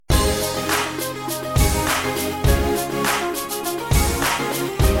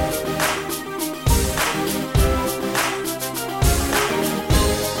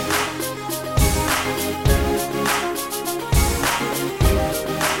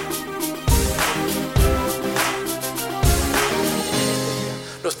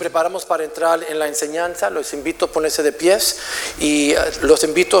preparamos para entrar en la enseñanza, los invito a ponerse de pies y los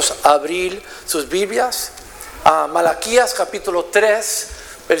invito a abrir sus Biblias a Malaquías capítulo 3,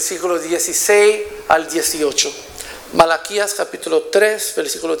 versículos 16 al 18. Malaquías capítulo 3,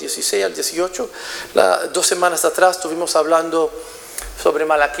 versículos 16 al 18. 2 semanas atrás estuvimos hablando sobre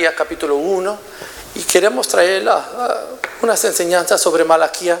Malaquías capítulo 1 y queremos traer unas enseñanzas sobre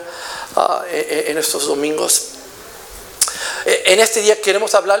Malaquías en estos domingos. En este día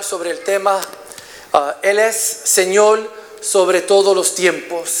queremos hablar sobre el tema Él es Señor sobre todos los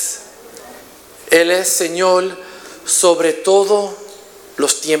tiempos. Él es Señor sobre todos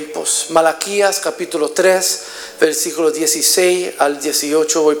los tiempos. Malaquías capítulo 3, versículos 16 al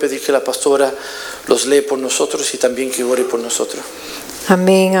 18. Voy a pedir que la pastora los lee por nosotros y también que ore por nosotros.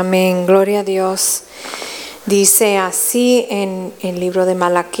 Amén, amén. Gloria a Dios. Dice así en el libro de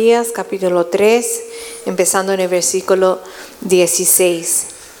Malaquías capítulo 3, empezando en el versículo 16.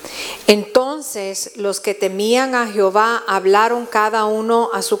 Entonces los que temían a Jehová hablaron cada uno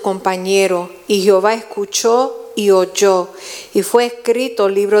a su compañero, y Jehová escuchó y oyó, y fue escrito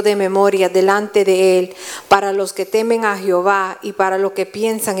libro de memoria delante de él para los que temen a Jehová y para los que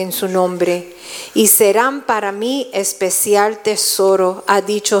piensan en su nombre. Y serán para mí especial tesoro, ha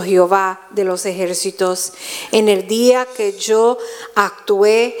dicho Jehová de los ejércitos, en el día que yo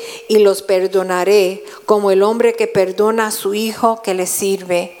actué, y los perdonaré como el hombre que perdona a su hijo que le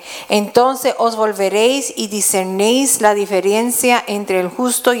sirve. Entonces os volveréis y discernéis la diferencia entre el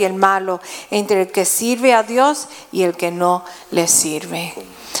justo y el malo, entre el que sirve a Dios y el que no le sirve.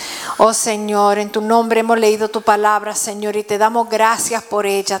 Oh Señor, en tu nombre hemos leído tu palabra, Señor, y te damos gracias por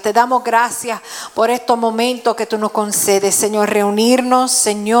ella. Te damos gracias por estos momentos que tú nos concedes, Señor. Reunirnos,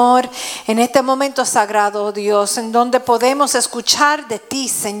 Señor, en este momento sagrado, oh Dios, en donde podemos escuchar de ti,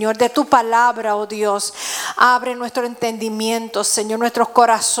 Señor, de tu palabra, oh Dios. Abre nuestro entendimiento, Señor, nuestros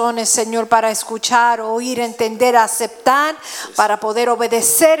corazones, Señor, para escuchar, oír, entender, aceptar, para poder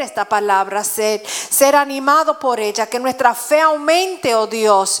obedecer esta palabra, ser animado por ella, que nuestra fe aumente, oh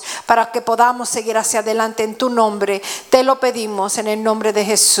Dios, para que podamos seguir hacia adelante en tu nombre. Te lo pedimos en el nombre de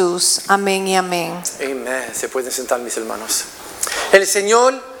Jesús. Amén y amén. Amén. Se pueden sentar, mis hermanos. El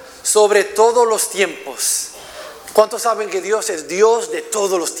Señor sobre todos los tiempos. ¿Cuántos saben que Dios es Dios de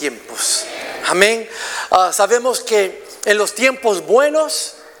todos los tiempos? Amén. Sabemos que en los tiempos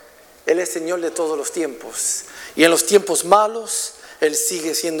buenos Él es Señor de todos los tiempos, y en los tiempos malos Él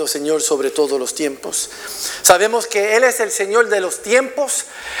sigue siendo Señor sobre todos los tiempos. Sabemos que Él es el Señor de los tiempos,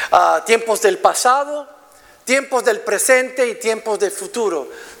 tiempos del pasado, tiempos del presente y tiempos del futuro.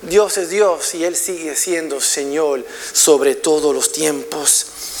 Dios es Dios y Él sigue siendo Señor sobre todos los tiempos.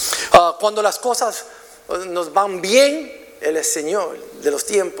 Cuando las cosas nos van bien, Él es Señor de los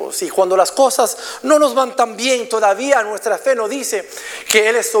tiempos. Y cuando las cosas no nos van tan bien, todavía nuestra fe nos dice que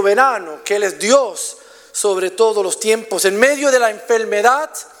Él es soberano, que Él es Dios sobre todos los tiempos. En medio de la enfermedad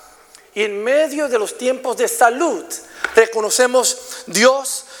y en medio de los tiempos de salud, reconocemos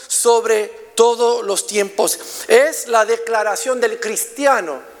Dios sobre todos los tiempos. Es la declaración del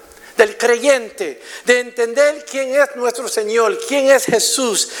cristiano, del creyente, de entender quién es nuestro Señor, quién es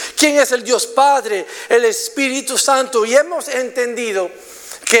Jesús, quién es el Dios Padre, el Espíritu Santo, y hemos entendido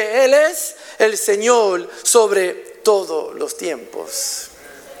que Él es el Señor sobre todos los tiempos.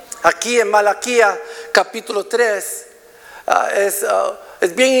 Aquí en Malaquías capítulo 3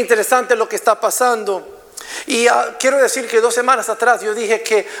 es bien interesante lo que está pasando. Y quiero decir que 2 semanas atrás yo dije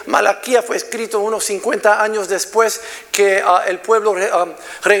que Malaquías fue escrito unos 50 años después que el pueblo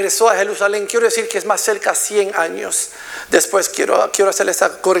regresó a Jerusalén. Quiero decir que es más cerca 100 años después. Quiero hacer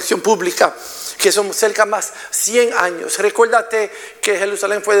esa corrección pública, que son cerca más 100 años. Recuérdate que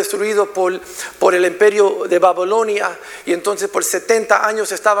Jerusalén fue destruido por el imperio de Babilonia, y entonces por 70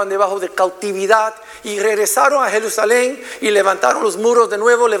 años estaban debajo de cautividad, y regresaron a Jerusalén y levantaron los muros de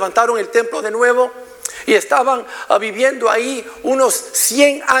nuevo, levantaron el templo de nuevo, y estaban viviendo ahí unos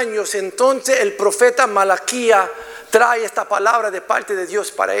 100 años. Entonces el profeta Malaquías trae esta palabra de parte de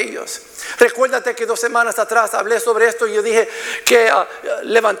Dios para ellos. Recuérdate que 2 semanas atrás hablé sobre esto y yo dije que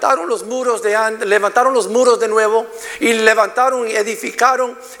levantaron los muros de nuevo, y levantaron y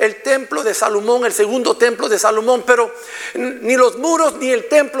edificaron el templo de Salomón, el segundo templo de Salomón, pero ni los muros ni el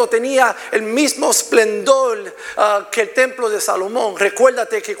templo tenía el mismo esplendor que el templo de Salomón.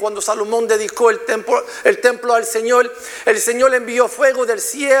 Recuérdate que cuando Salomón dedicó el templo al Señor, el Señor envió fuego del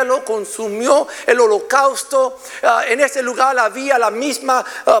cielo, consumió el holocausto, En ese lugar había la misma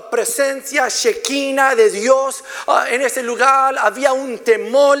presencia Shekinah de Dios. En ese lugar había un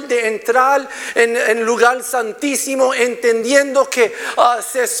temor de entrar en el lugar santísimo, entendiendo que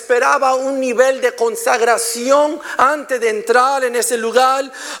se esperaba un nivel de consagración antes de entrar en ese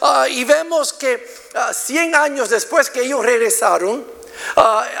lugar. Y vemos que 100 años después que ellos regresaron,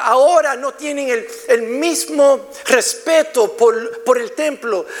 ahora no tienen el mismo respeto por el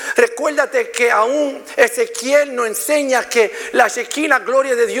templo. Recuérdate que aún Ezequiel nos enseña que la Shekinah,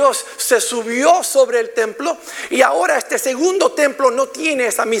 gloria de Dios, se subió sobre el templo, y ahora este segundo templo no tiene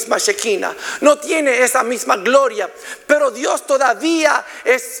esa misma Shekinah, no tiene esa misma gloria, pero Dios todavía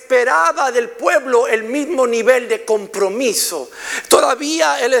esperaba del pueblo el mismo nivel de compromiso.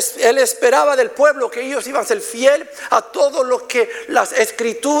 Todavía él esperaba del pueblo que ellos iban a ser fiel a todo lo que las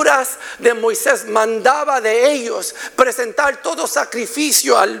escrituras de Moisés mandaba de ellos, presentar todo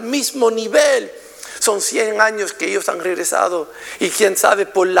sacrificio al mismo nivel. Son 100 años que ellos han regresado, y quién sabe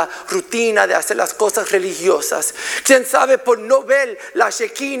por la rutina de hacer las cosas religiosas, quién sabe por no ver la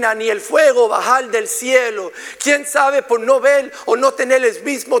Shekinah ni el fuego bajar del cielo, quién sabe por no ver o no tener el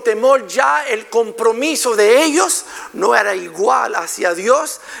mismo temor, ya el compromiso de ellos no era igual hacia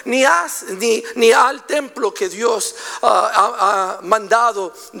Dios ni al templo que Dios ha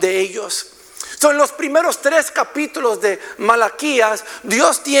mandado de ellos. En los primeros 3 capítulos de Malaquías,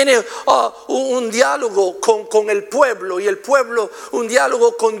 Dios tiene un diálogo con el pueblo, y el pueblo un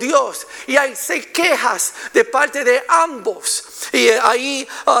diálogo con Dios. Y hay 6 quejas de parte de ambos. Y ahí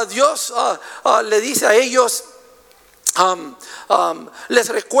Dios le dice a ellos, les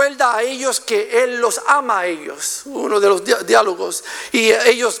recuerda a ellos que Él los ama a ellos, uno de los diálogos. Y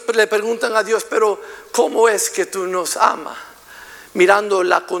ellos le preguntan a Dios, pero ¿cómo es que tú nos amas? Mirando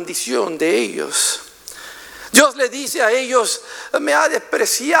la condición de ellos. Dios le dice a ellos, me ha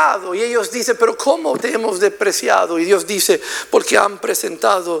despreciado. Y ellos dicen, pero ¿cómo te hemos despreciado? Y Dios dice, porque han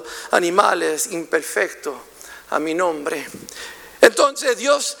presentado animales imperfectos a mi nombre. Entonces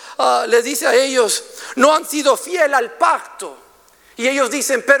Dios les dice a ellos, no han sido fieles al pacto. Y ellos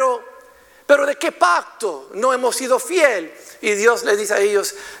dicen, pero ¿de qué pacto no hemos sido fieles? Y Dios les dice a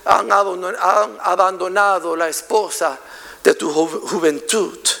ellos, han abandonado la esposa de tu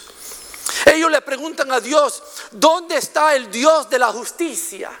juventud. Ellos le preguntan a Dios, ¿dónde está el Dios de la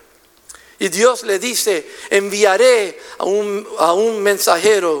justicia? Y Dios le dice, enviaré a un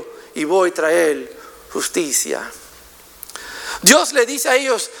mensajero y voy a traer justicia. Dios le dice a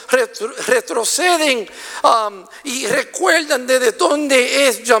ellos, retroceden y recuerdan de dónde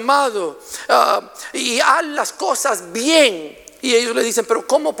es llamado, y haz las cosas bien. Y ellos le dicen, pero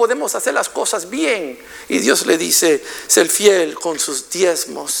 ¿cómo podemos hacer las cosas bien? Y Dios le dice, ser fiel con sus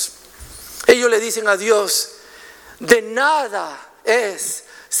diezmos. Ellos le dicen a Dios, de nada es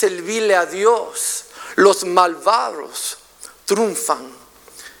servirle a Dios. Los malvados triunfan.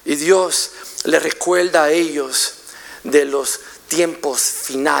 Y Dios le recuerda a ellos de los tiempos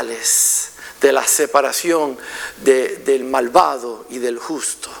finales, de la separación del malvado y del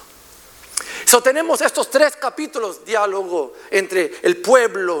justo. Tenemos estos 3 capítulos, diálogo entre el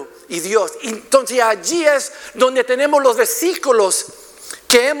pueblo y Dios. Entonces allí es donde tenemos los versículos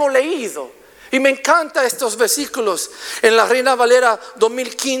que hemos leído. Y me encantan estos versículos. En la Reina Valera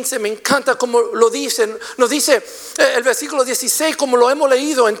 2015 me encanta como lo dicen. Nos dice el versículo 16, como lo hemos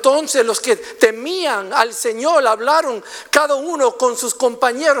leído. Entonces los que temían al Señor hablaron cada uno con sus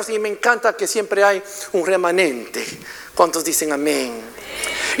compañeros. Y me encanta que siempre hay un remanente. ¿Cuántos dicen amén?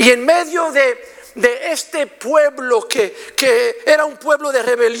 Y en medio de este pueblo que era un pueblo de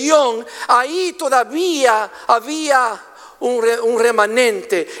rebelión, ahí todavía había un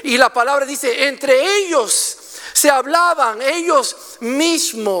remanente. Y la palabra dice, entre ellos se hablaban ellos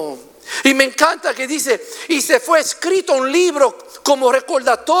mismos. Y me encanta que dice, y se fue escrito un libro como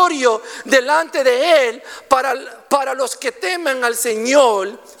recordatorio delante de él para los que temen al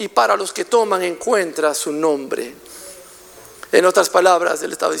Señor y para los que toman en cuenta su nombre. En otras palabras,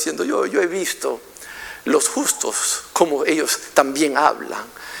 él estaba diciendo, yo he visto los justos como ellos también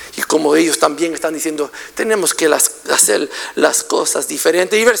hablan. Y como ellos también están diciendo, tenemos que hacer las cosas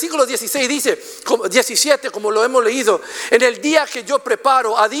diferentes. Y versículo 16 dice, 17, como lo hemos leído, en el día que yo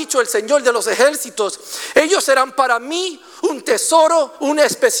preparo, ha dicho el Señor de los ejércitos, ellos serán para mí un tesoro, un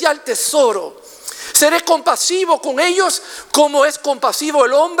especial tesoro. Seré compasivo con ellos como es compasivo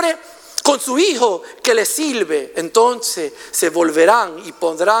el hombre con su hijo que le sirve. Entonces se volverán y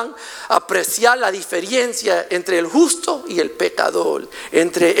podrán apreciar la diferencia entre el justo y el pecador,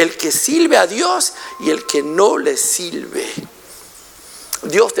 entre el que sirve a Dios y el que no le sirve.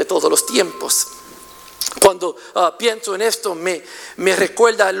 Dios de todos los tiempos. Cuando pienso en esto me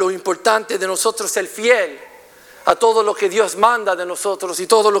recuerda lo importante de nosotros ser fiel a todo lo que Dios manda de nosotros y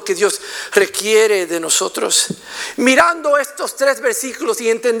todo lo que Dios requiere de nosotros. Mirando estos 3 versículos y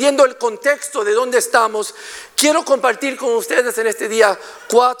entendiendo el contexto de dónde estamos, quiero compartir con ustedes en este día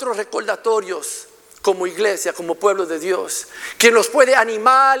 4 recordatorios como iglesia, como pueblo de Dios, que nos puede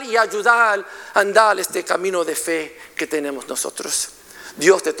animar y ayudar a andar este camino de fe que tenemos nosotros.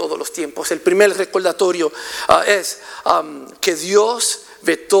 Dios de todos los tiempos. El primer recordatorio es que Dios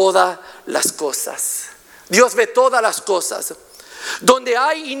ve todas las cosas. Dios ve todas las cosas. Donde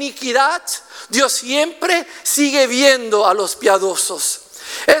hay iniquidad, Dios siempre sigue viendo a los piadosos.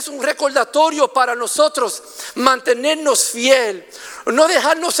 Es un recordatorio para nosotros mantenernos fiel, no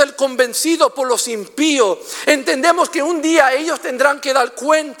dejarnos ser convencidos por los impíos. Entendemos que un día ellos tendrán que dar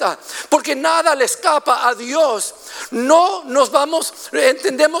cuenta, porque nada le escapa a Dios.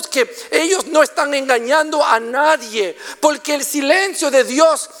 Entendemos que ellos no están engañando a nadie, porque el silencio de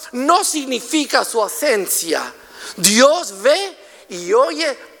Dios no significa su ausencia. Dios ve y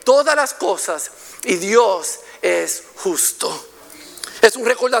oye todas las cosas y Dios es justo. Es un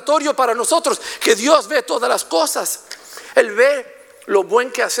recordatorio para nosotros que Dios ve todas las cosas. Él ve lo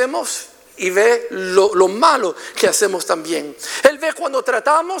bueno que hacemos y ve lo malo que hacemos también. Él ve cuando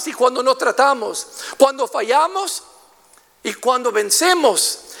tratamos y cuando no tratamos, cuando fallamos y cuando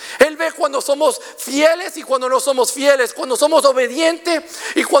vencemos. Él ve cuando somos fieles y cuando no somos fieles, cuando somos obedientes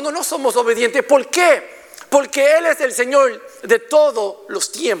y cuando no somos obedientes. ¿Por qué? Porque Él es el Señor de todos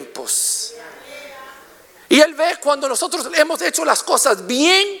los tiempos. Y Él ve cuando nosotros hemos hecho las cosas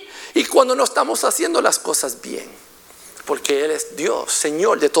bien y cuando no estamos haciendo las cosas bien. Porque Él es Dios,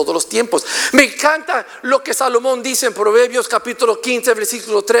 Señor de todos los tiempos. Me encanta lo que Salomón dice en Proverbios capítulo 15,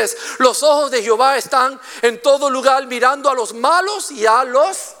 versículo 3. Los ojos de Jehová están en todo lugar mirando a los malos y a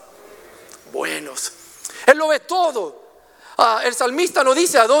los buenos. Él lo ve todo. El salmista no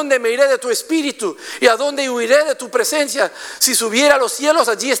dice: ¿a dónde me iré de tu espíritu? ¿Y a dónde huiré de tu presencia? Si subiera a los cielos,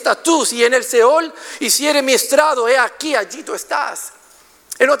 allí estás tú. Si en el Seol hiciere mi estrado, he aquí, allí tú estás.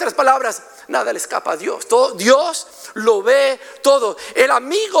 En otras palabras, nada le escapa a Dios. Dios lo ve todo. El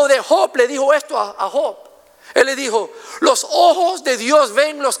amigo de Job le dijo esto a Job. Él le dijo: los ojos de Dios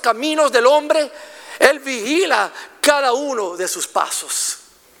ven los caminos del hombre. Él vigila cada uno de sus pasos.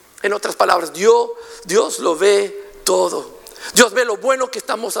 En otras palabras, Dios lo ve todo. Dios ve lo bueno que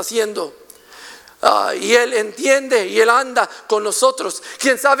estamos haciendo. Y Él entiende y Él anda con nosotros.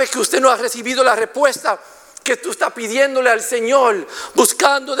 ¿Quién sabe que usted no ha recibido la respuesta que tú estás pidiéndole al Señor,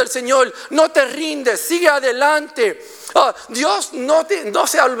 buscando del Señor? No te rindes, sigue adelante. Dios no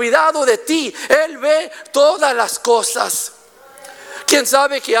se ha olvidado de ti. Él ve todas las cosas. ¿Quién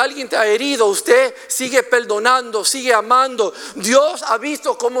sabe que alguien te ha herido? Usted sigue perdonando, sigue amando. Dios ha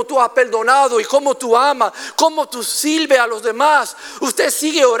visto cómo tú has perdonado y cómo tú amas, cómo tú sirves a los demás. Usted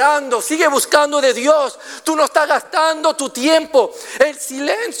sigue orando, sigue buscando de Dios. Tú no estás gastando tu tiempo. El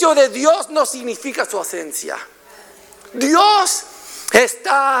silencio de Dios no significa su ausencia. Dios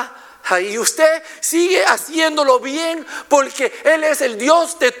está ahí. Usted sigue haciéndolo bien porque Él es el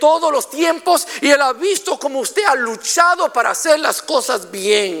Dios de todos los tiempos y Él ha visto cómo usted ha luchado para hacer las cosas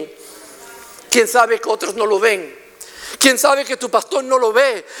bien. ¿Quién sabe que otros no lo ven? ¿Quién sabe que tu pastor no lo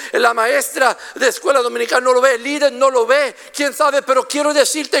ve? La maestra de escuela dominical no lo ve, el líder no lo ve. ¿Quién sabe? Pero quiero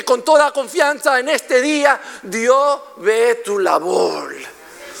decirte con toda confianza en este día: Dios ve tu labor.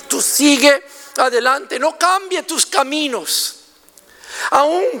 Tú sigue adelante, no cambie tus caminos.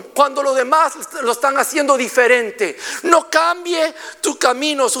 Aun cuando los demás lo están haciendo diferente, no cambie tus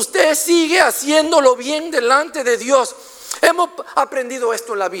caminos. Usted sigue haciéndolo bien delante de Dios. Hemos aprendido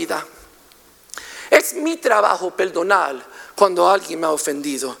esto en la vida. Es mi trabajo perdonar cuando alguien me ha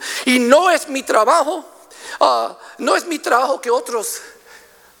ofendido. Y no es mi trabajo que otros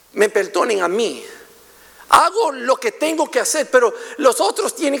me perdonen a mí. Hago lo que tengo que hacer, pero los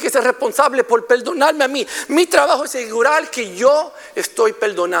otros tienen que ser responsables por perdonarme a mí. Mi trabajo es asegurar que yo estoy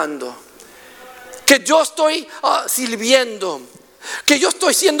perdonando, que yo estoy sirviendo, que yo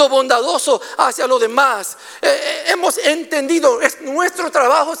estoy siendo bondadoso hacia los demás. Hemos entendido, es nuestro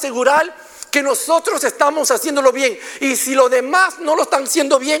trabajo asegurar que nosotros estamos haciéndolo bien. Y si los demás no lo están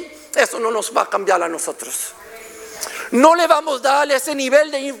haciendo bien, eso no nos va a cambiar a nosotros. No le vamos a dar ese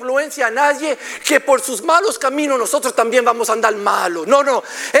nivel de influencia a nadie que por sus malos caminos nosotros también vamos a andar malos. No.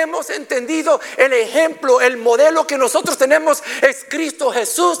 Hemos entendido el ejemplo, el modelo que nosotros tenemos es Cristo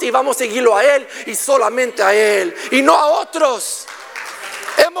Jesús y vamos a seguirlo a Él y solamente a Él y no a otros.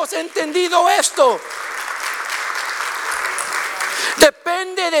 Hemos entendido esto.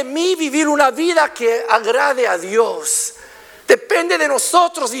 Depende de mí vivir una vida que agrade a Dios. Depende de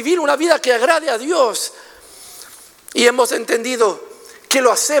nosotros vivir una vida que agrade a Dios. Y hemos entendido que lo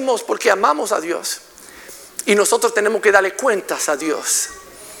hacemos porque amamos a Dios. Y nosotros tenemos que darle cuentas a Dios.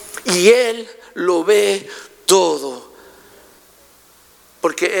 Y Él lo ve todo.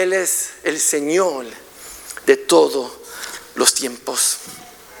 Porque Él es el Señor de todos los tiempos.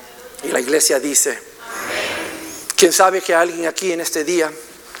 Y la iglesia dice, ¿quién sabe que alguien aquí en este día,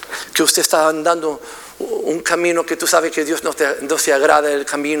 que usted está andando un camino que tú sabes que Dios no se agrada el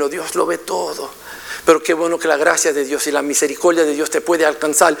camino? Dios lo ve todo. Pero qué bueno que la gracia de Dios y la misericordia de Dios te puede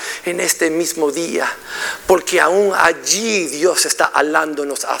alcanzar en este mismo día. Porque aún allí Dios está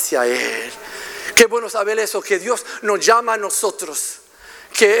alándonos hacia Él. Qué bueno saber eso, que Dios nos llama a nosotros.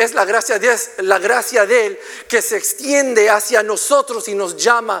 Que es la gracia de Él que se extiende hacia nosotros y nos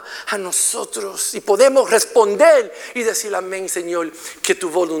llama a nosotros. Y podemos responder y decir amén, Señor, que tu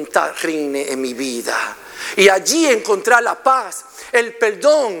voluntad reine en mi vida. Y allí encontrar la paz, el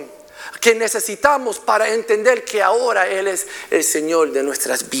perdón que necesitamos para entender que ahora Él es el Señor de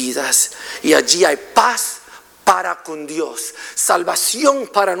nuestras vidas. Y allí hay paz para con Dios, salvación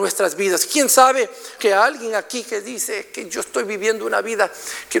para nuestras vidas. ¿Quién sabe que alguien aquí que dice que yo estoy viviendo una vida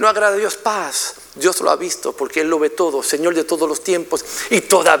que no agrada a Dios? Paz. Dios lo ha visto porque Él lo ve todo, Señor de todos los tiempos. Y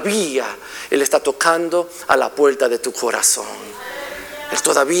todavía Él está tocando a la puerta de tu corazón. Él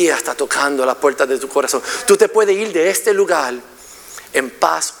todavía está tocando a la puerta de tu corazón. Tú te puedes ir de este lugar en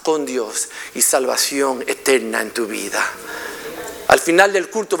paz con Dios y salvación eterna en tu vida. Al final del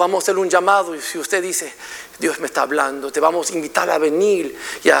culto vamos a hacer un llamado, y si usted dice, Dios me está hablando, te vamos a invitar a venir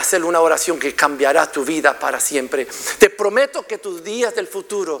y a hacer una oración que cambiará tu vida para siempre. Te prometo que tus días del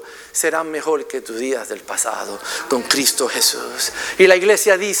futuro serán mejor que tus días del pasado con Cristo Jesús. Y la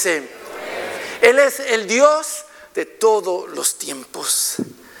iglesia dice, Él es el Dios de todos los tiempos.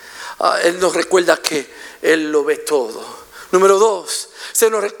 Él nos recuerda que Él lo ve todo. Número 2, se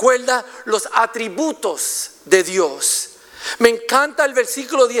nos recuerda los atributos de Dios. Me encanta el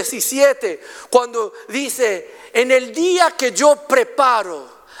versículo 17 cuando dice, en el día que yo preparo,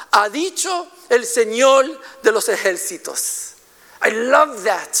 ha dicho el Señor de los ejércitos. I love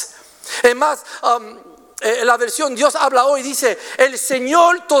that. Además, la versión Dios habla hoy dice, el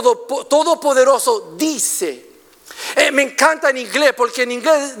Señor Todopoderoso dice. Me encanta en inglés porque en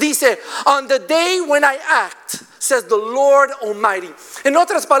inglés dice, on the day when I act, says the Lord Almighty. En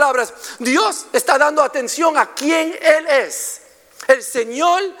otras palabras, Dios está dando atención a quién Él es, el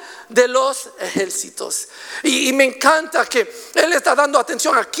Señor de los ejércitos. Y me encanta que Él está dando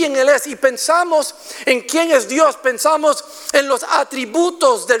atención a quién Él es. Y pensamos en quién es Dios, pensamos en los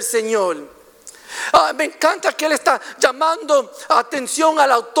atributos del Señor. Me encanta que Él está llamando atención a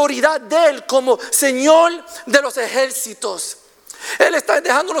la autoridad de Él como Señor de los ejércitos. Él está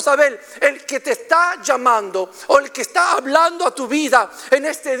dejándonos saber, el que te está llamando o el que está hablando a tu vida en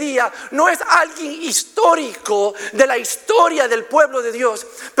este día no es alguien histórico de la historia del pueblo de Dios,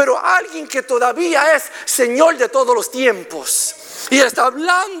 pero alguien que todavía es Señor de todos los tiempos. Y Él está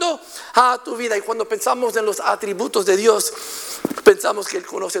hablando a tu vida. Y cuando pensamos en los atributos de Dios, pensamos que Él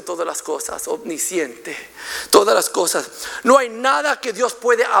conoce todas las cosas, omnisciente, todas las cosas. No hay nada que Dios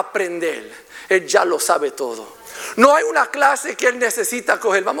puede aprender, Él ya lo sabe todo. No hay una clase que Él necesita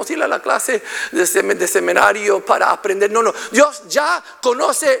coger. Vamos a ir a la clase de seminario para aprender. No. Dios ya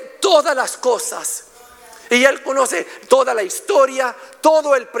conoce todas las cosas. Y Él conoce toda la historia,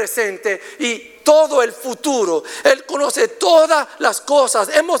 todo el presente y todo el futuro. Él conoce todas las cosas.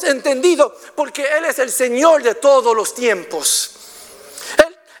 Hemos entendido porque Él es el Señor de todos los tiempos.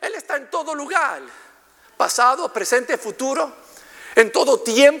 Él está en todo lugar. Pasado, presente, futuro. En todo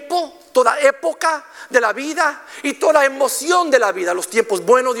tiempo, toda época de la vida y toda emoción de la vida. Los tiempos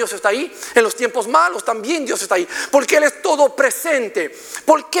buenos Dios está ahí, en los tiempos malos también Dios está ahí, porque Él es todo presente.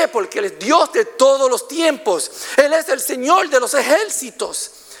 ¿Por qué? Porque Él es Dios de todos los tiempos. Él es el Señor de los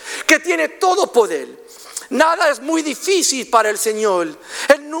ejércitos, que tiene todo poder. Nada es muy difícil para el Señor.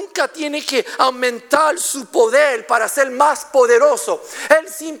 Él nunca tiene que aumentar su poder para ser más poderoso. Él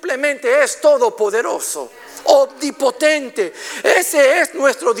simplemente es todopoderoso, omnipotente. Ese es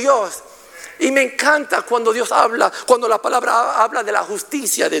nuestro Dios. Y me encanta cuando Dios habla, cuando la palabra habla de la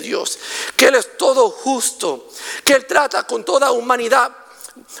justicia de Dios, que Él es todo justo, que Él trata con toda humanidad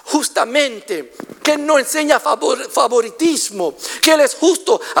justamente, que Él no enseña favoritismo, que Él es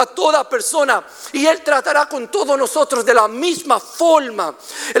justo a toda persona y Él tratará con todos nosotros de la misma forma,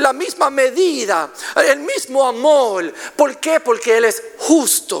 en la misma medida, el mismo amor. ¿Por qué? Porque Él es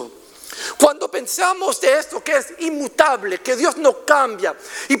justo. Cuando pensamos de esto que es inmutable, que Dios no cambia,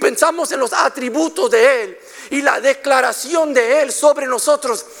 y pensamos en los atributos de Él y la declaración de Él sobre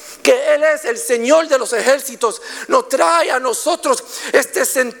nosotros, que Él es el Señor de los ejércitos, nos trae a nosotros este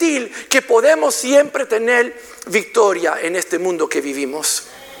sentir que podemos siempre tener victoria en este mundo que vivimos.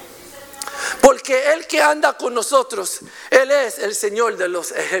 ¿Por porque el que anda con nosotros, Él es el Señor de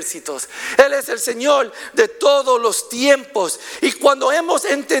los ejércitos. Él es el Señor de todos los tiempos. Y cuando hemos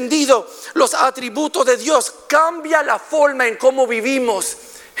entendido los atributos de Dios, cambia la forma en cómo vivimos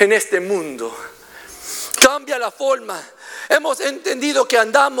en este mundo. Cambia la forma. Hemos entendido que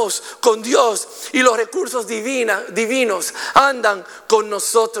andamos con Dios y los recursos divinos andan con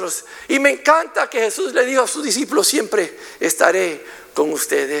nosotros. Y me encanta que Jesús le dijo a sus discípulos: siempre estaré con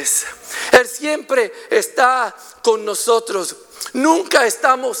ustedes. Él siempre está con nosotros. Nunca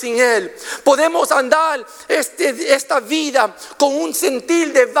estamos sin Él. Podemos andar esta vida con un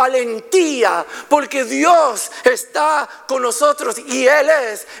sentir de valentía, porque Dios está con nosotros y Él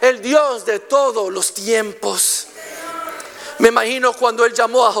es el Dios de todos los tiempos. Me imagino cuando Él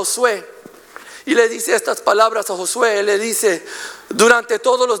llamó a Josué y le dice estas palabras a Josué. Él le dice: durante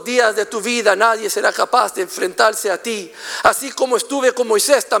todos los días de tu vida nadie será capaz de enfrentarse a ti. Así como estuve con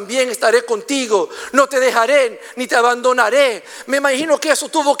Moisés, también estaré contigo. No te dejaré ni te abandonaré. Me imagino que eso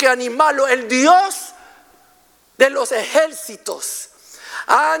tuvo que animarlo. El Dios de los ejércitos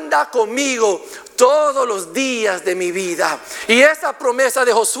anda conmigo todos los días de mi vida. Y esa promesa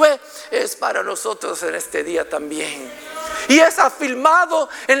de Josué es para nosotros en este día también. Y es afirmado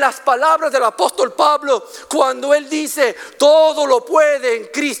en las palabras del apóstol Pablo cuando él dice: todo lo puede en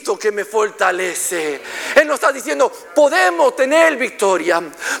Cristo que me fortalece. Él nos está diciendo: podemos tener victoria,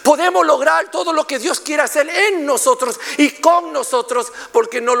 podemos lograr todo lo que Dios quiere hacer en nosotros y con nosotros,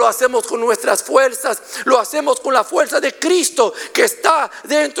 porque no lo hacemos con nuestras fuerzas, lo hacemos con la fuerza de Cristo que está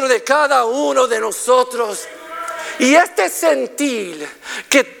dentro de cada uno de nosotros. Y este sentir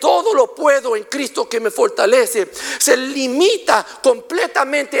que todo lo puedo en Cristo que me fortalece se limita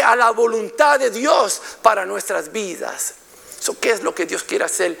completamente a la voluntad de Dios para nuestras vidas. ¿Qué es lo que Dios quiere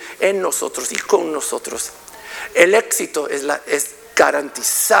hacer en nosotros y con nosotros? El éxito es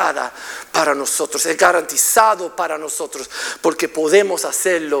garantizada para nosotros, es garantizado para nosotros, porque podemos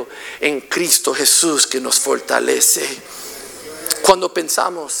hacerlo en Cristo Jesús que nos fortalece. Cuando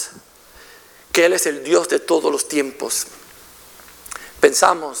pensamos que Él es el Dios de todos los tiempos,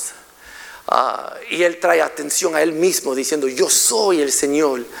 pensamos y Él trae atención a Él mismo diciendo: yo soy el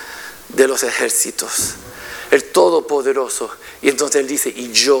Señor de los ejércitos, el Todopoderoso. Y entonces Él dice: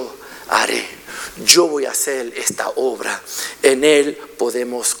 y yo haré, yo voy a hacer esta obra. En Él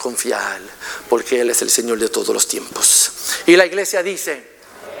podemos confiar, porque Él es el Señor de todos los tiempos. Y la iglesia dice: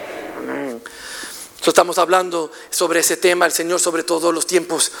 amén. Estamos hablando sobre ese tema, el Señor sobre todos los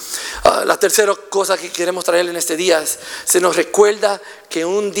tiempos. La tercera cosa que queremos traer en este día es: se nos recuerda que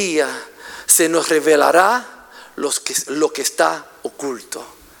un día se nos revelará lo que está oculto.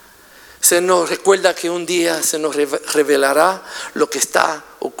 Se nos recuerda que un día se nos revelará lo que está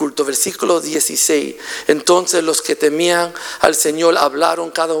oculto. Versículo 16. Entonces los que temían al Señor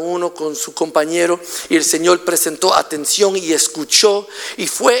hablaron cada uno con su compañero, y el Señor prestó atención y escuchó, y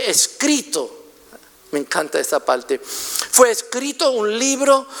fue escrito. Me encanta esa parte. Fue escrito un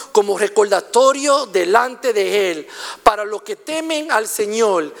libro como recordatorio delante de Él, para los que temen al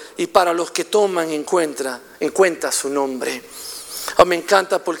Señor y para los que toman en cuenta su nombre. Me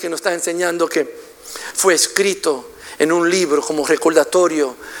encanta porque nos está enseñando que fue escrito en un libro como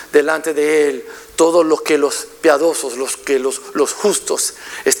recordatorio delante de Él todo lo que los piadosos, los justos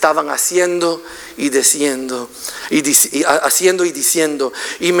estaban haciendo y diciendo.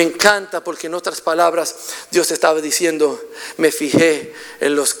 Y me encanta porque en otras palabras Dios estaba diciendo: me fijé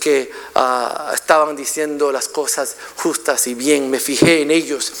en los que estaban diciendo las cosas justas y bien, me fijé en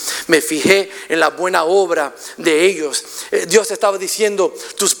ellos, me fijé en la buena obra de ellos. Dios estaba diciendo: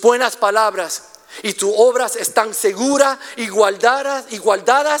 tus buenas palabras y tus obras están seguras y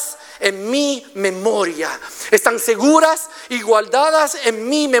guardadas en mi memoria. Están seguras y guardadas en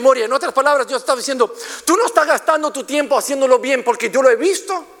mi memoria. En otras palabras, Dios estaba diciendo: tú no estás gastando tu tiempo haciéndolo bien, porque yo lo he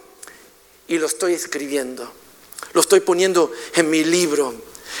visto y lo estoy escribiendo, lo estoy poniendo en mi libro.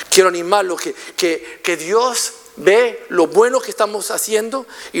 Quiero animarlo que Dios ve lo bueno que estamos haciendo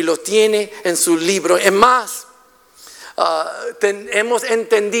y lo tiene en su libro. Es más, hemos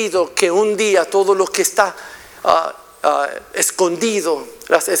entendido que un día todo lo que está escondido,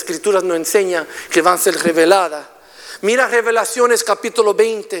 las escrituras nos enseñan que van a ser reveladas. Mira Revelaciones capítulo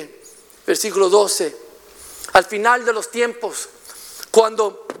 20, versículo 12. Al final de los tiempos,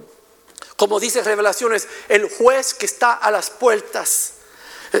 cuando, como dice Revelaciones, el juez que está a las puertas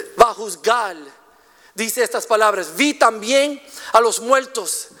va a juzgar, dice estas palabras: vi también a los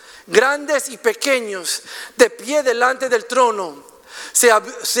muertos, grandes y pequeños, de pie delante del trono. Se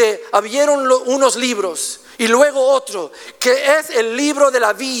abrieron unos libros, y luego otro, que es el libro de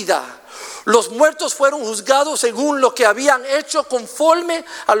la vida. Los muertos fueron juzgados según lo que habían hecho, conforme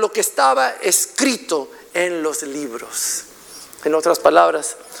a lo que estaba escrito en los libros. En otras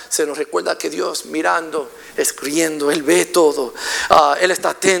palabras, se nos recuerda que Dios mirando, escribiendo, Él ve todo, Él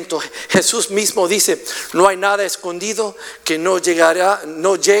está atento. Jesús mismo dice: no hay nada escondido que no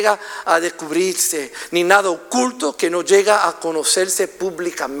llega a descubrirse, ni nada oculto que no llega a conocerse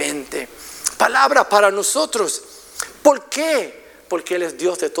públicamente. Palabra para nosotros. ¿Por qué? Porque Él es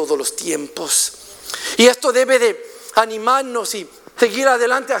Dios de todos los tiempos. Y esto debe de animarnos y seguir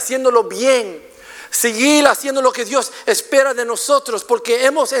adelante haciéndolo bien. Seguir haciendo lo que Dios espera de nosotros, porque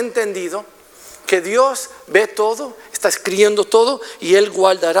hemos entendido que Dios ve todo, está escribiendo todo, y Él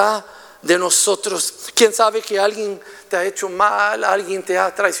guardará de nosotros. Quién sabe que alguien te ha hecho mal, alguien te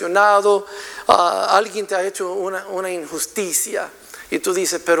ha traicionado, alguien te ha hecho una injusticia, y tú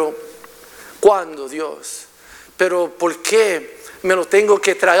dices: pero ¿cuándo, Dios? ¿Pero por qué me lo tengo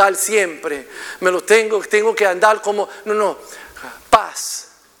que tragar siempre? Me lo tengo que andar como... No, paz.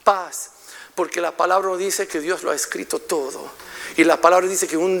 Porque la palabra nos dice que Dios lo ha escrito todo. Y la palabra dice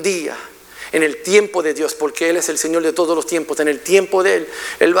que un día, en el tiempo de Dios, porque Él es el Señor de todos los tiempos, en el tiempo de Él,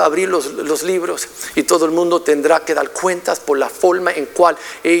 Él va a abrir los libros, y todo el mundo tendrá que dar cuentas por la forma en cual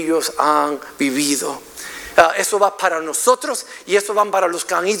ellos han vivido. Eso va para nosotros, y eso va para los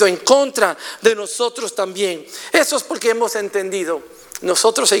que han ido en contra de nosotros también. Eso es porque hemos entendido.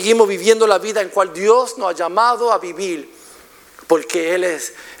 Nosotros seguimos viviendo la vida en cual Dios nos ha llamado a vivir, porque Él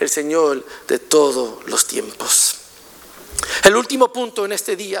es el Señor de todos los tiempos. El último punto en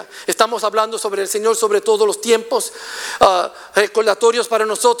este día, estamos hablando sobre el Señor sobre todos los tiempos. Recordatorios para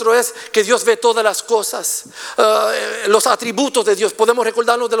nosotros es que Dios ve todas las cosas. Los atributos de Dios, podemos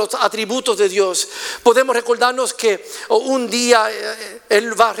recordarnos de los atributos de Dios. Podemos recordarnos que un día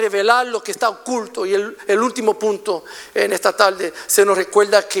Él va a revelar lo que está oculto. Y el último punto en esta tarde, se nos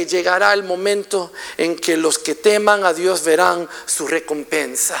recuerda que llegará el momento en que los que teman a Dios verán su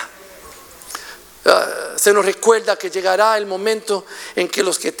recompensa. Se nos recuerda que llegará el momento en que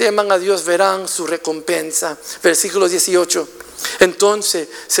los que teman a Dios verán su recompensa. Versículo 18. Entonces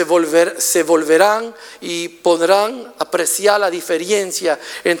se volverán y podrán apreciar la diferencia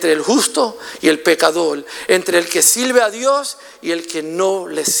entre el justo y el pecador, entre el que sirve a Dios y el que no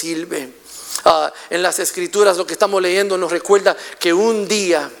le sirve. En las Escrituras, lo que estamos leyendo nos recuerda que un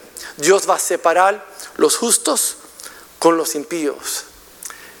día Dios va a separar los justos con los impíos,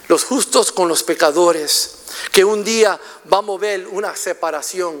 los justos con los pecadores, que un día vamos a ver una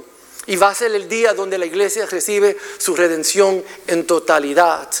separación, y va a ser el día donde la iglesia recibe su redención en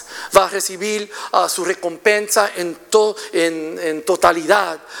totalidad, va a recibir su recompensa en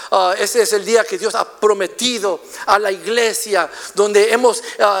totalidad. Ese es el día que Dios ha prometido a la iglesia, donde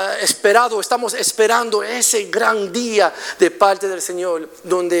estamos esperando ese gran día de parte del Señor,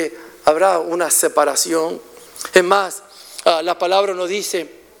 donde habrá una separación. Es más, la palabra nos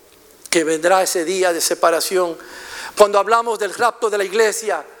dice que vendrá ese día de separación. Cuando hablamos del rapto de la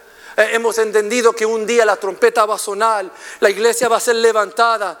iglesia, hemos entendido que un día la trompeta va a sonar, la iglesia va a ser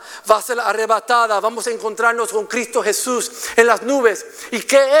levantada, va a ser arrebatada, vamos a encontrarnos con Cristo Jesús en las nubes. ¿Y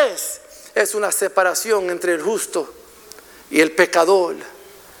qué es? Es una separación entre el justo y el pecador.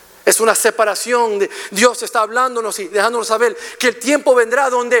 Es una separación. Dios está hablándonos y dejándonos saber que el tiempo vendrá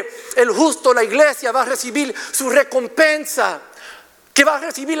donde el justo, la iglesia, va a recibir su recompensa, que va a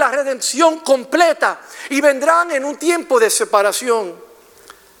recibir la redención completa, y vendrán en un tiempo de separación.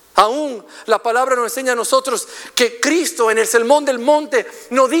 Aún la palabra nos enseña a nosotros que Cristo en el Sermón del Monte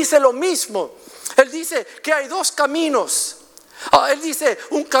nos dice lo mismo. Él dice que hay dos caminos. Él dice: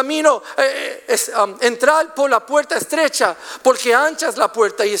 un camino es entrar por la puerta estrecha, porque ancha es la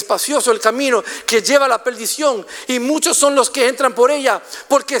puerta y espacioso el camino que lleva a la perdición, y muchos son los que entran por ella,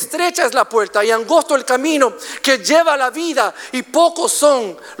 porque estrecha es la puerta y angosto el camino que lleva a la vida, y pocos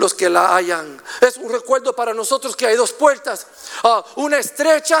son los que la hallan. Es un recuerdo para nosotros que hay dos puertas, una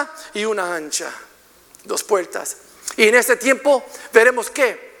estrecha y una ancha. Dos puertas. Y en este tiempo veremos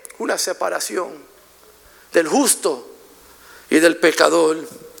que una separación del justo y del pecador.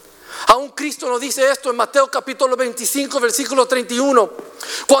 Aún Cristo nos dice esto en Mateo capítulo 25, versículo 31.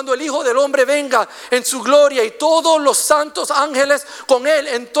 Cuando el Hijo del Hombre venga en su gloria y todos los santos ángeles con Él,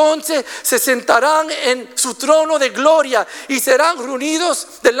 entonces se sentarán en su trono de gloria, y serán reunidos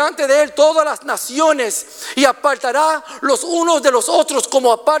delante de Él todas las naciones, y apartará los unos de los otros,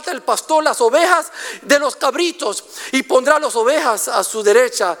 como aparta el pastor las ovejas de los cabritos, y pondrá las ovejas a su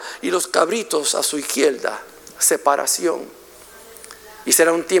derecha y los cabritos a su izquierda. Separación. Y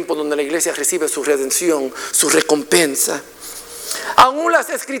será un tiempo donde la iglesia recibe su redención, su recompensa. Aún las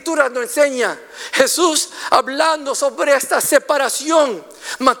Escrituras nos enseñan, Jesús hablando sobre esta separación,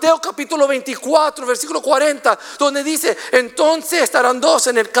 Mateo capítulo 24, versículo 40, donde dice: entonces estarán dos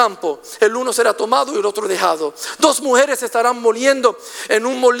en el campo, el uno será tomado y el otro dejado. Dos mujeres estarán moliendo en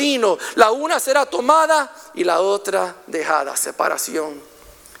un molino, la una será tomada y la otra dejada. Separación.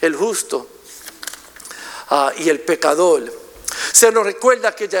 El justo y el pecador. Se nos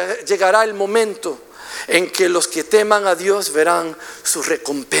recuerda que llegará el momento en que los que teman a Dios verán su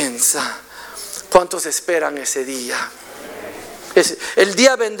recompensa. ¿Cuántos esperan ese día? El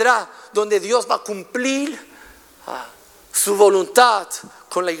día vendrá donde Dios va a cumplir su voluntad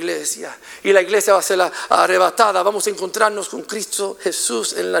con la iglesia, y la iglesia va a ser arrebatada. Vamos a encontrarnos con Cristo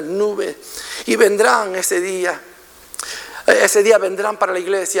Jesús en la nube, y vendrán ese día. Ese día vendrán para la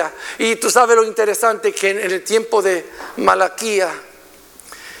iglesia. Y tú sabes lo interesante, que en el tiempo de Malaquías,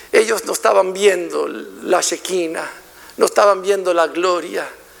 ellos no estaban viendo la Shekinah, no estaban viendo la gloria,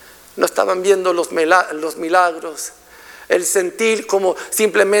 no estaban viendo los milagros, el sentir, como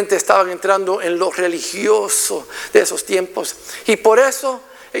simplemente estaban entrando en lo religioso de esos tiempos. Y por eso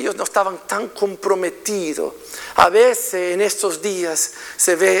ellos no estaban tan comprometidos. A veces en estos días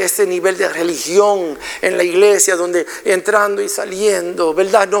se ve ese nivel de religión en la iglesia, donde entrando y saliendo,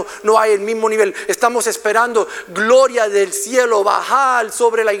 ¿verdad? No hay el mismo nivel. Estamos esperando gloria del cielo bajar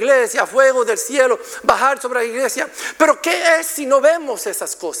sobre la iglesia, fuego del cielo bajar sobre la iglesia. Pero ¿qué es si no vemos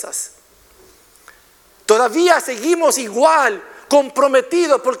esas cosas? Todavía seguimos igual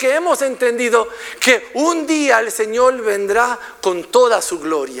comprometidos, porque hemos entendido que un día el Señor vendrá con toda su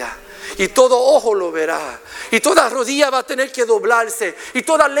gloria, y todo ojo lo verá, y toda rodilla va a tener que doblarse, y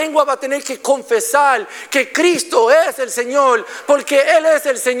toda lengua va a tener que confesar que Cristo es el Señor, porque Él es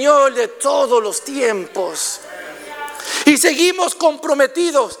el Señor de todos los tiempos. Y seguimos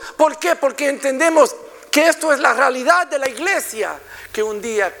comprometidos. ¿Por qué? Porque entendemos que esto es la realidad de la iglesia, que un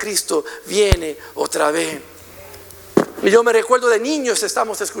día Cristo viene otra vez. Y yo me recuerdo, de niños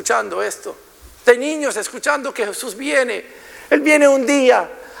estamos escuchando esto, de niños escuchando que Jesús viene. Él viene un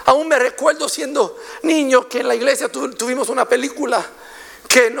día. Aún me recuerdo siendo niño que en la iglesia tuvimos una película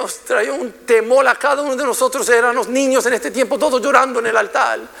que nos traía un temor a cada uno de nosotros. Éramos niños en este tiempo, todos llorando en el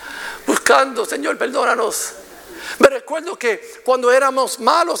altar, buscando: Señor, perdónanos. Me recuerdo que cuando éramos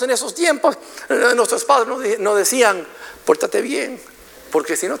malos en esos tiempos, nuestros padres nos decían: pórtate bien,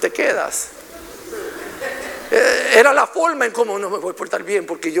 porque si no te quedas. Era la forma en cómo no me voy a portar bien,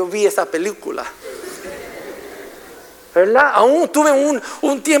 porque yo vi esa película, ¿verdad? Aún tuve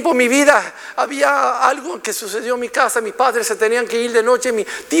un tiempo en mi vida, había algo que sucedió en mi casa. Mis padres se tenían que ir de noche, mi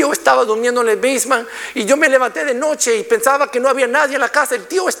tío estaba durmiendo en el basement, y yo me levanté de noche y pensaba que no había nadie en la casa. El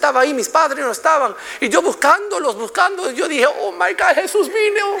tío estaba ahí, mis padres no estaban, y yo buscando, yo dije: oh my God, Jesús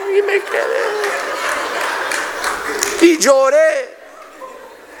vino, y me quedé y lloré.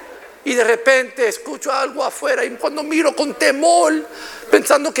 Y de repente escucho algo afuera, y cuando miro con temor,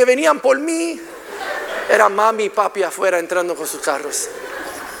 pensando que venían por mí, era mami y papi afuera entrando con sus carros.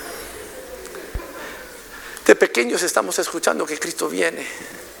 De pequeños estamos escuchando que Cristo viene,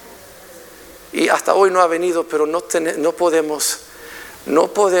 y hasta hoy no ha venido, pero no podemos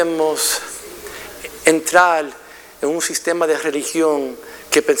entrar en un sistema de religión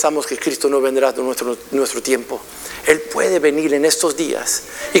que pensamos que Cristo no vendrá de nuestro tiempo. Él puede venir en estos días,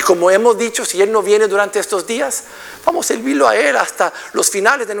 y como hemos dicho, si Él no viene durante estos días, vamos a servirlo a Él hasta los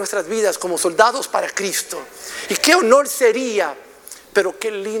finales de nuestras vidas como soldados para Cristo. Y qué honor sería, pero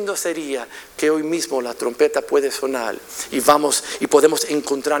qué lindo sería que hoy mismo la trompeta puede sonar y podemos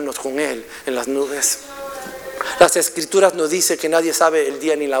encontrarnos con Él en las nubes. Las Escrituras nos dicen que nadie sabe el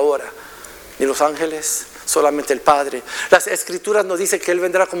día ni la hora, ni los ángeles, solamente el Padre. Las Escrituras nos dicen que Él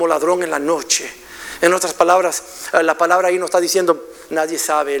vendrá como ladrón en la noche. En otras palabras, la palabra ahí nos está diciendo: nadie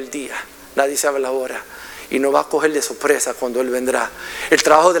sabe el día, nadie sabe la hora, y nos va a coger de sorpresa cuando Él vendrá. El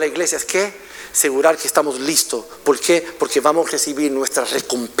trabajo de la iglesia es ¿qué? Asegurar que estamos listos. ¿Por qué? Porque vamos a recibir nuestra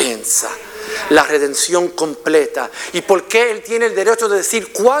recompensa, la redención completa. ¿Y por qué Él tiene el derecho de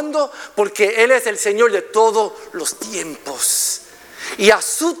decir cuándo? Porque Él es el Señor de todos los tiempos, y a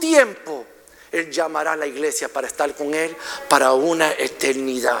su tiempo Él llamará a la iglesia para estar con Él para una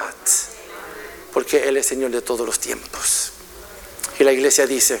eternidad, porque Él es Señor de todos los tiempos. Y la iglesia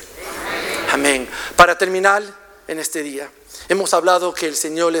dice amén. Para terminar en este día, hemos hablado que el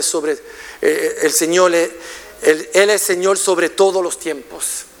Señor es Él es Señor sobre todos los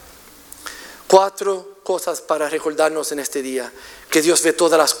tiempos. 4 cosas para recordarnos en este día: que Dios ve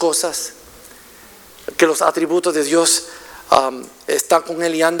todas las cosas, que los atributos de Dios está con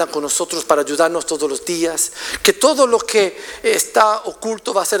Él y anda con nosotros para ayudarnos todos los días, que todo lo que está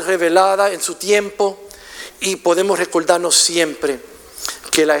oculto va a ser revelada en su tiempo, y podemos recordarnos siempre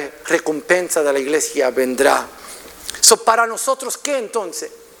que la recompensa de la iglesia vendrá. Para nosotros, ¿qué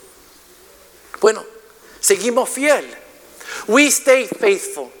entonces? Bueno, seguimos fiel. We stay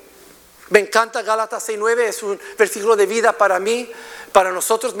faithful. Me encanta Gálatas 6:9, es un versículo de vida para mí, para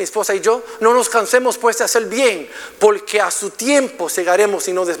nosotros, mi esposa y yo. No nos cansemos pues de hacer bien, porque a su tiempo segaremos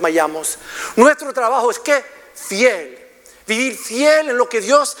y no desmayamos. Nuestro trabajo es ¿qué? Fiel. Vivir fiel en lo que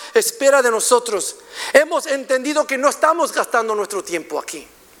Dios espera de nosotros. Hemos entendido que no estamos gastando nuestro tiempo aquí.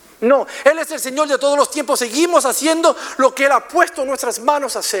 No, Él es el Señor de todos los tiempos. Seguimos haciendo lo que Él ha puesto en nuestras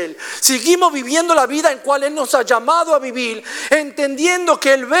manos a hacer. Seguimos viviendo la vida en cual Él nos ha llamado a vivir, entendiendo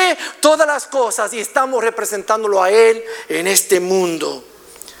que Él ve todas las cosas y estamos representándolo a Él en este mundo.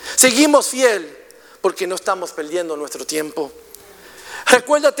 Seguimos fiel porque no estamos perdiendo nuestro tiempo.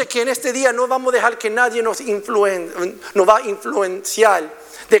 Recuérdate que en este día no vamos a dejar que nadie nos va a influenciar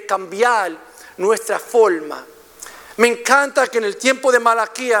de cambiar nuestra forma. Me encanta que en el tiempo de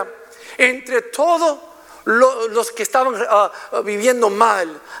Malaquías, entre todos los que estaban viviendo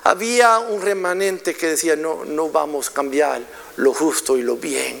mal, había un remanente que decía, no vamos a cambiar lo justo y lo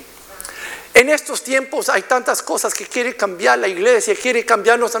bien. En estos tiempos hay tantas cosas que quiere cambiar la iglesia, quiere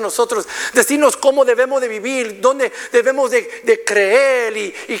cambiarnos a nosotros, decirnos cómo debemos de vivir, dónde debemos de creer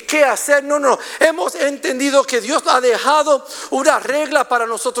y qué hacer. No, hemos entendido que Dios ha dejado una regla para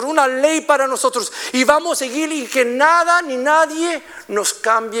nosotros, una ley para nosotros, y vamos a seguir y que nada ni nadie nos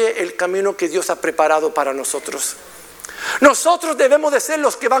cambie el camino que Dios ha preparado para nosotros. Nosotros debemos de ser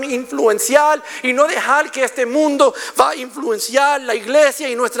los que van a influenciar y no dejar que este mundo va a influenciar la iglesia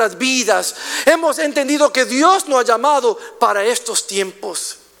y nuestras vidas. Hemos entendido que Dios nos ha llamado para estos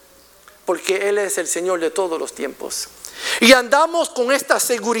tiempos, porque Él es el Señor de todos los tiempos. Y andamos con esta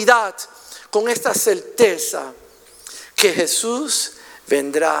seguridad, con esta certeza, que Jesús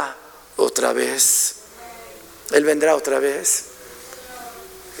vendrá otra vez. Él vendrá otra vez.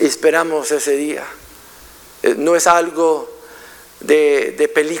 Y esperamos ese día. No es algo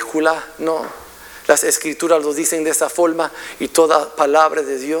de película, no. Las escrituras lo dicen de esa forma, y toda palabra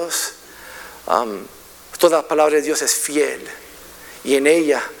de Dios, toda palabra de Dios es fiel, y en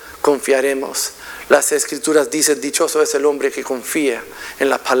ella confiaremos. Las escrituras dicen, dichoso es el hombre que confía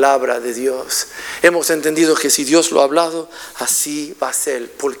en la palabra de Dios. Hemos entendido que si Dios lo ha hablado, así va a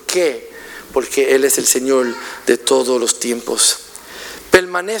ser. ¿Por qué? Porque Él es el Señor de todos los tiempos.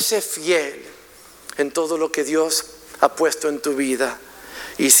 Permanece fiel en todo lo que Dios ha puesto en tu vida,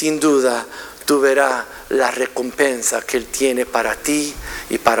 y sin duda tú verás la recompensa que Él tiene para ti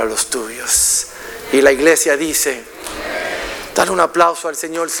y para los tuyos. Y la iglesia dice, dale un aplauso al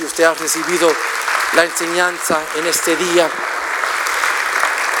Señor si usted ha recibido la enseñanza en este día.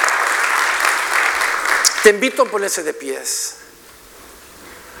 Te invito a ponerse de pies.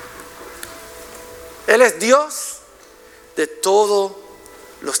 Él es Dios de todos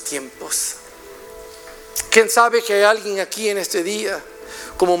los tiempos. ¿Quién sabe que hay alguien aquí en este día,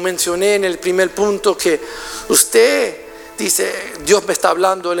 como mencioné en el primer punto, que usted dice, Dios me está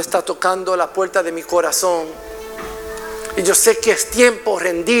hablando, Él está tocando la puerta de mi corazón, y yo sé que es tiempo de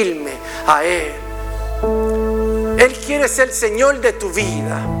rendirme a Él? Él quiere ser el Señor de tu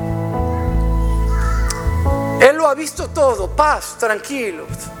vida. Él lo ha visto todo, paz, tranquilo,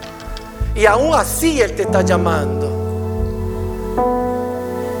 y aún así Él te está llamando.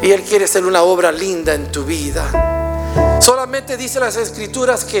 Y Él quiere hacer una obra linda en tu vida. Solamente dice las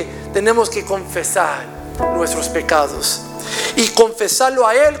escrituras que tenemos que confesar nuestros pecados y confesarlo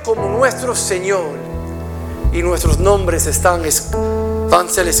a Él como nuestro Señor. Y nuestros nombres van a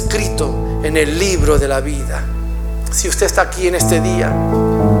ser escritos en el libro de la vida. Si usted está aquí en este día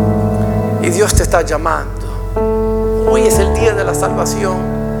y Dios te está llamando, hoy es el día de la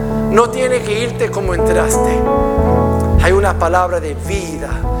salvación. No tiene que irte como entraste. Hay una palabra de vida,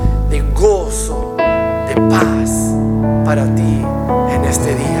 de gozo, de paz para ti en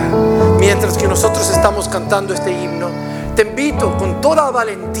este día. Mientras que nosotros estamos cantando este himno, te invito con toda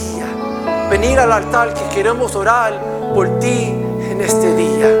valentía a venir al altar, que queremos orar por ti en este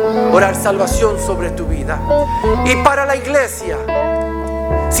día, orar salvación sobre tu vida. Y para la iglesia,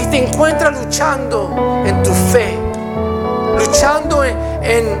 si te encuentras luchando en tu fe, luchando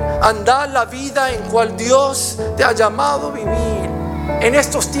en andar la vida en cual Dios te ha llamado a vivir en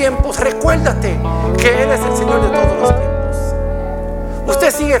estos tiempos, recuérdate que Él es el Señor de todos los tiempos.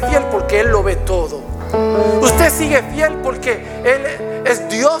 Usted sigue fiel porque Él lo ve todo. Usted sigue fiel porque Él es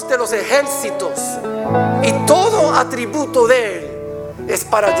Dios de los ejércitos, y todo atributo de Él es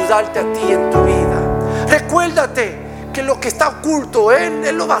para ayudarte a ti en tu vida. Recuérdate que lo que está oculto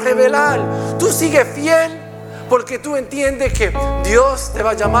Él lo va a revelar. Tú sigue fiel porque tú entiendes que Dios te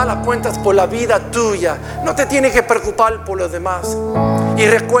va a llamar a cuentas por la vida tuya. No te tienes que preocupar por los demás. Y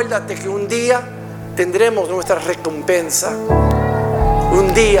recuérdate que un día tendremos nuestra recompensa.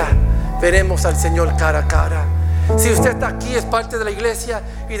 Un día veremos al Señor cara a cara. Si usted está aquí, es parte de la iglesia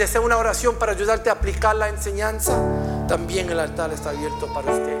y desea una oración para ayudarte a aplicar la enseñanza, también el altar está abierto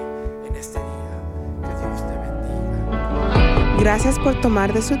para usted en este día. Que Dios te bendiga. Gracias por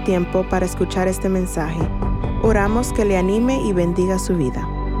tomar de su tiempo para escuchar este mensaje. Oramos que le anime y bendiga su vida.